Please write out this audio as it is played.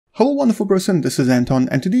Hello wonderful person, this is Anton,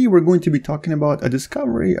 and today we're going to be talking about a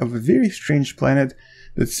discovery of a very strange planet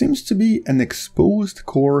that seems to be an exposed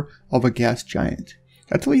core of a gas giant.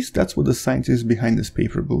 At least that's what the scientists behind this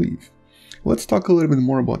paper believe. Let's talk a little bit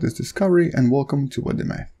more about this discovery, and welcome to What the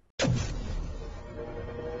Math.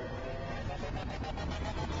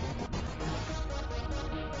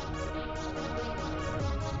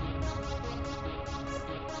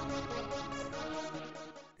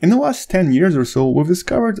 In the last 10 years or so, we've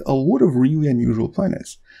discovered a lot of really unusual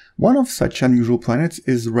planets. One of such unusual planets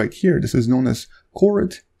is right here. This is known as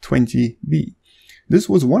Konrad 20b. This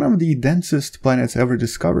was one of the densest planets ever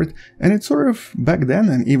discovered, and it sort of, back then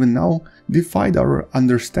and even now, defied our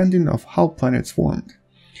understanding of how planets formed.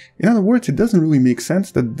 In other words, it doesn't really make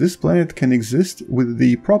sense that this planet can exist with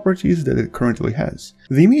the properties that it currently has.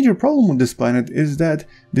 The major problem with this planet is that,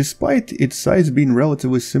 despite its size being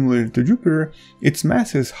relatively similar to Jupiter, its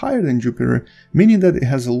mass is higher than Jupiter, meaning that it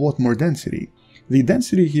has a lot more density. The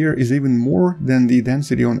density here is even more than the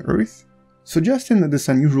density on Earth, suggesting that this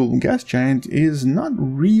unusual gas giant is not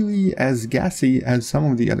really as gassy as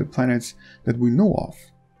some of the other planets that we know of.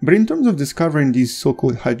 But in terms of discovering these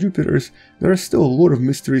so-called hot Jupiters, there are still a lot of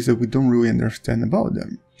mysteries that we don't really understand about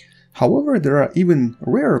them. However, there are even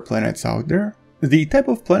rarer planets out there, the type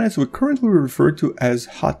of planets we currently refer to as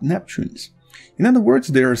hot Neptunes. In other words,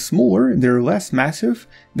 they are smaller, they're less massive,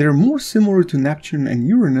 they're more similar to Neptune and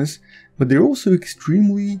Uranus, but they're also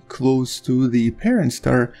extremely close to the parent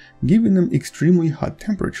star, giving them extremely hot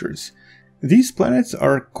temperatures. These planets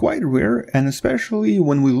are quite rare, and especially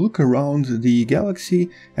when we look around the galaxy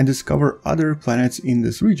and discover other planets in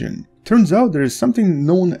this region. Turns out there is something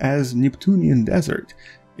known as Neptunian desert.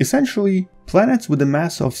 Essentially, planets with a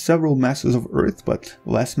mass of several masses of Earth, but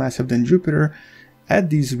less massive than Jupiter, at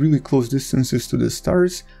these really close distances to the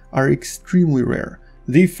stars, are extremely rare.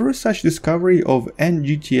 The first such discovery of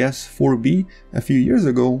NGTS 4b a few years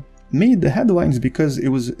ago made the headlines because it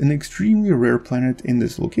was an extremely rare planet in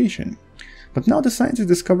this location. But now the scientists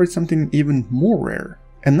discovered something even more rare.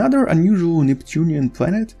 Another unusual Neptunian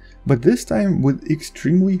planet, but this time with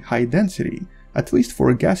extremely high density, at least for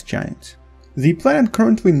a gas giant. The planet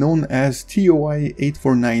currently known as TOI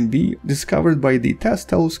 849b, discovered by the TESS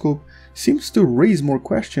telescope, seems to raise more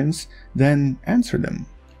questions than answer them.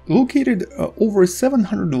 Located over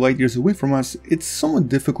 700 light years away from us, it's somewhat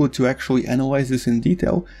difficult to actually analyze this in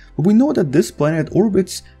detail, but we know that this planet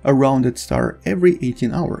orbits around its star every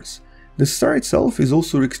 18 hours. The star itself is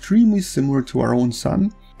also extremely similar to our own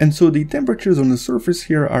Sun, and so the temperatures on the surface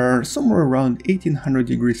here are somewhere around 1800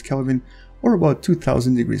 degrees Kelvin or about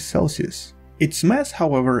 2000 degrees Celsius. Its mass,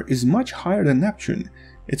 however, is much higher than Neptune.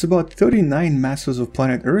 It's about 39 masses of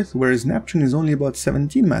planet Earth, whereas Neptune is only about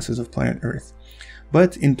 17 masses of planet Earth.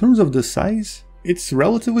 But in terms of the size, it's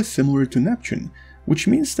relatively similar to Neptune, which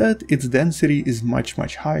means that its density is much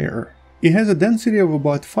higher. It has a density of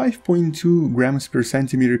about 5.2 grams per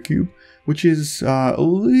centimeter cube, which is a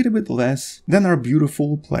little bit less than our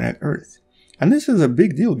beautiful planet Earth. And this is a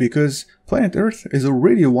big deal because planet Earth is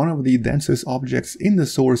already one of the densest objects in the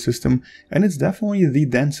solar system, and it's definitely the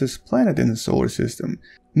densest planet in the solar system,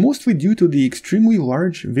 mostly due to the extremely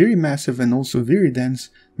large, very massive and also very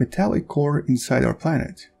dense metallic core inside our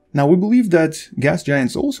planet. Now, we believe that gas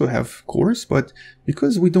giants also have cores, but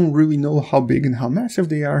because we don't really know how big and how massive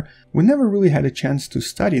they are, we never really had a chance to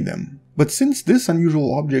study them. But since this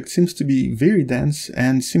unusual object seems to be very dense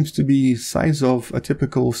and seems to be size of a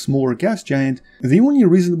typical smaller gas giant, the only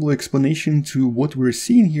reasonable explanation to what we're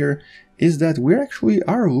seeing here is that we actually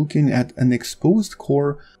are looking at an exposed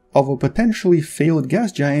core of a potentially failed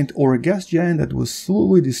gas giant, or a gas giant that was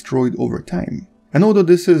slowly destroyed over time. And although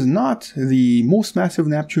this is not the most massive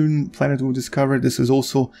Neptune planet we've discovered, this is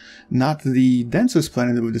also not the densest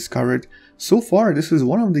planet that we've discovered, so far this is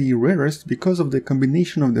one of the rarest because of the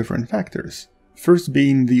combination of different factors. First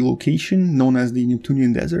being the location, known as the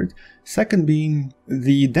Neptunian desert, second being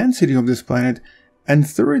the density of this planet, and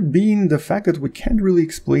third being the fact that we can't really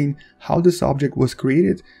explain how this object was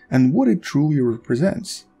created and what it truly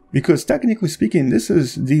represents. Because technically speaking, this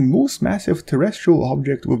is the most massive terrestrial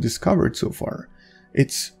object we've discovered so far.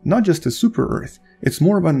 It's not just a super-Earth, it's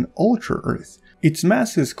more of an ultra-Earth. Its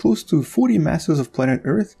mass is close to 40 masses of planet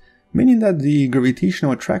Earth, meaning that the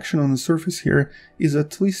gravitational attraction on the surface here is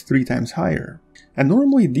at least 3 times higher. And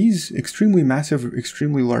normally these extremely massive,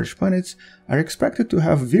 extremely large planets are expected to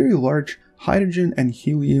have very large hydrogen and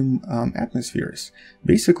helium atmospheres.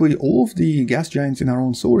 Basically, all of the gas giants in our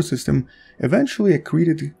own solar system eventually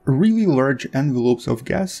accreted really large envelopes of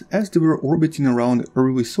gas as they were orbiting around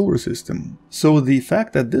early solar system. So the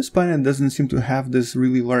fact that this planet doesn't seem to have this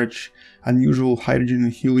really large, unusual hydrogen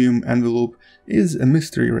and helium envelope is a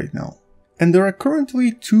mystery right now. And there are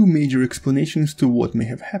currently two major explanations to what may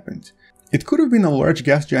have happened. It could have been a large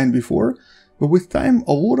gas giant before, but with time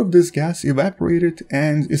a lot of this gas evaporated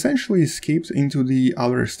and essentially escaped into the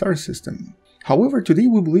outer star system. However, today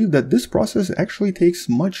we believe that this process actually takes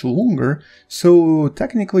much longer, so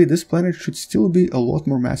technically this planet should still be a lot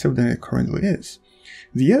more massive than it currently is.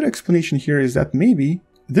 The other explanation here is that maybe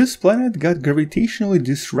this planet got gravitationally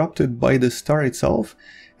disrupted by the star itself,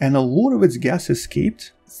 and a lot of its gas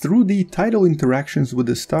escaped through the tidal interactions with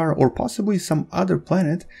the star or possibly some other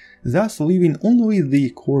planet, thus leaving only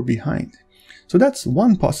the core behind. So that's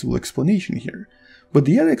one possible explanation here. But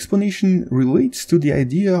the other explanation relates to the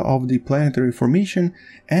idea of the planetary formation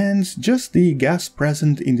and just the gas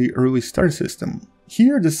present in the early star system.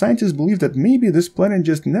 Here, the scientists believe that maybe this planet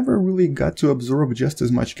just never really got to absorb just as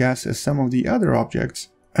much gas as some of the other objects,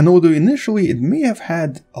 and although initially it may have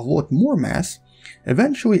had a lot more mass,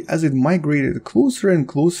 eventually as it migrated closer and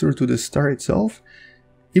closer to the star itself,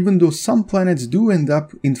 even though some planets do end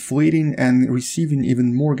up inflating and receiving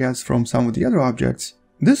even more gas from some of the other objects,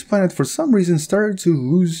 this planet for some reason started to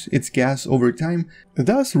lose its gas over time,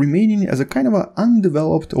 thus remaining as a kind of an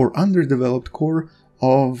undeveloped or underdeveloped core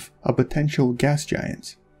of a potential gas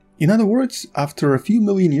giant. In other words, after a few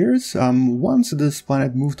million years, once this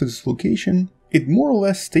planet moved to this location, it more or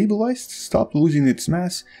less stabilized, stopped losing its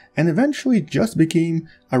mass, and eventually just became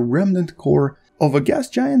a remnant core of a gas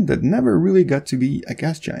giant that never really got to be a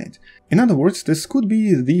gas giant. In other words, this could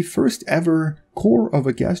be the first ever core of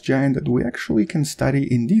a gas giant that we actually can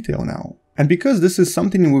study in detail now. And because this is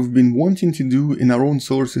something we've been wanting to do in our own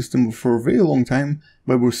solar system for a very long time,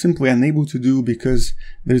 but we're simply unable to do because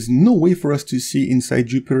there's no way for us to see inside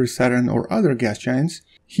Jupiter, Saturn, or other gas giants,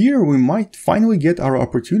 here we might finally get our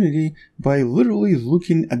opportunity by literally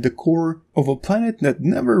looking at the core of a planet that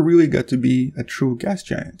never really got to be a true gas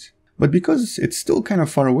giant. But because it's still kind of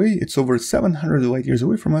far away, it's over 700 light years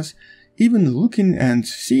away from us, even looking and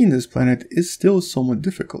seeing this planet is still somewhat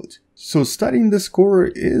difficult. So studying this core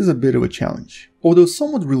is a bit of a challenge. Although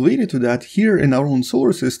somewhat related to that, here in our own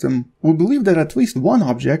solar system, we believe that at least one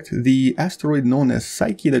object, the asteroid known as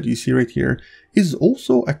Psyche that you see right here, is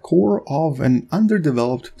also a core of an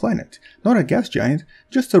underdeveloped planet. Not a gas giant,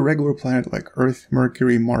 just a regular planet like Earth,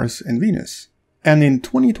 Mercury, Mars, and Venus. And in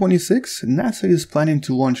 2026, NASA is planning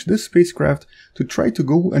to launch this spacecraft to try to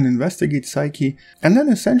go and investigate Psyche and then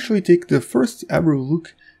essentially take the first ever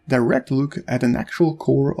direct look at an actual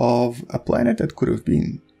core of a planet that could have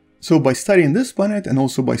been. So by studying this planet and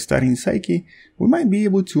also by studying Psyche, we might be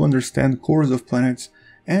able to understand cores of planets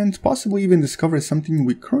and possibly even discover something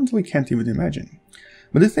we currently can't even imagine.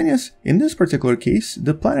 But the thing is, in this particular case,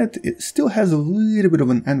 the planet still has a little bit of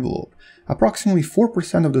an envelope. Approximately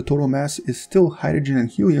 4% of the total mass is still hydrogen and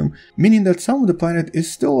helium, meaning that some of the planet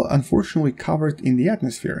is still unfortunately covered in the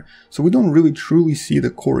atmosphere. So we don't really truly see the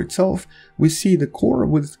core itself, we see the core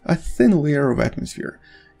with a thin layer of atmosphere.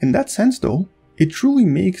 In that sense though, it truly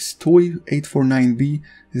makes TOI 849b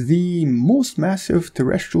the most massive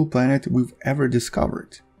terrestrial planet we've ever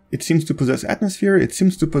discovered. It seems to possess atmosphere, it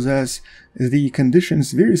seems to possess the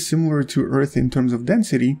conditions very similar to Earth in terms of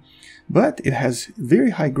density, but it has very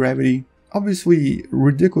high gravity, obviously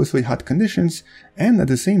ridiculously hot conditions, and at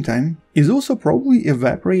the same time is also probably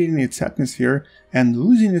evaporating its atmosphere and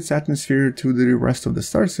losing its atmosphere to the rest of the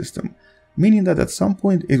star system, meaning that at some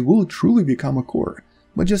point it will truly become a core,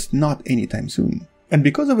 but just not anytime soon. And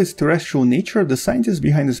because of its terrestrial nature, the scientists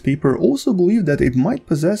behind this paper also believe that it might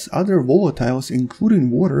possess other volatiles, including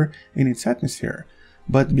water, in its atmosphere.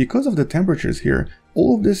 But because of the temperatures here,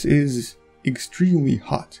 all of this is extremely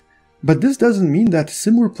hot. But this doesn't mean that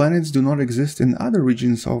similar planets do not exist in other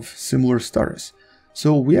regions of similar stars.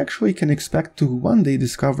 So we actually can expect to one day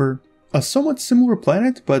discover a somewhat similar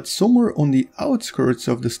planet, but somewhere on the outskirts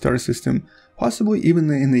of the star system, possibly even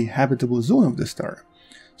in the habitable zone of the star,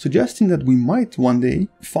 suggesting that we might one day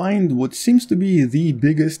find what seems to be the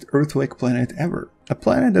biggest Earth-like planet ever. A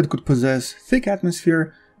planet that could possess thick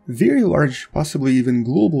atmosphere, very large, possibly even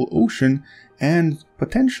global ocean, and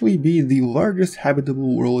potentially be the largest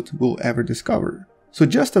habitable world we'll ever discover. So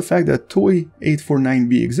just the fact that TOI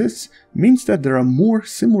 849b exists means that there are more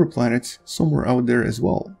similar planets somewhere out there as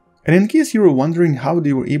well. And in case you were wondering how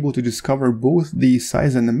they were able to discover both the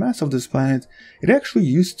size and the mass of this planet, it actually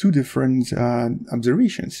used two different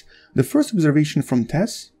observations. The first observation from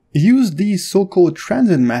TESS used the so-called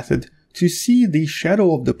transit method to see the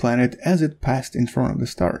shadow of the planet as it passed in front of the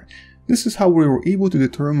star. This is how we were able to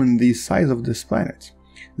determine the size of this planet.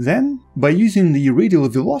 Then, by using the radial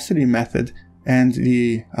velocity method, and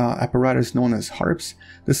the apparatus known as HARPS,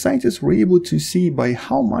 the scientists were able to see by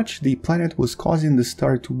how much the planet was causing the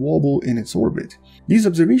star to wobble in its orbit. These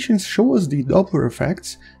observations show us the Doppler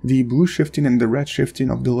effects, the blue shifting and the red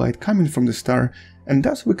shifting of the light coming from the star, and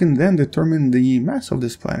thus we can then determine the mass of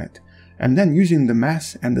this planet. And then using the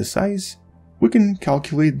mass and the size, we can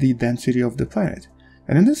calculate the density of the planet.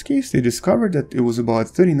 And in this case, they discovered that it was about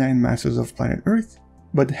 39 masses of planet Earth,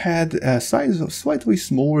 but had a size of slightly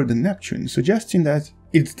smaller than Neptune, suggesting that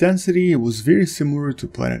its density was very similar to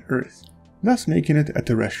planet Earth, thus making it a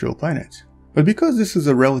terrestrial planet. But because this is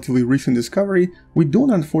a relatively recent discovery, we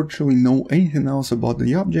don't unfortunately know anything else about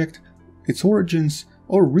the object, its origins,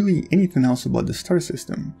 or really anything else about the star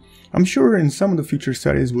system. I'm sure in some of the future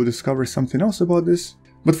studies we'll discover something else about this,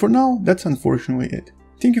 but for now, that's unfortunately it.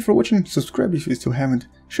 Thank you for watching, subscribe if you still haven't,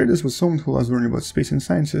 share this with someone who loves learning about space and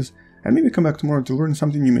sciences, and maybe come back tomorrow to learn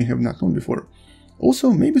something you may have not known before.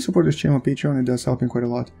 Also, maybe support this channel on Patreon, it does help me quite a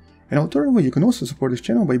lot. And alternatively, you can also support this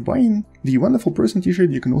channel by buying the Wonderful Person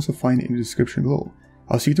t-shirt you can also find in the description below.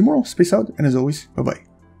 I'll see you tomorrow, space out, and as always, bye bye.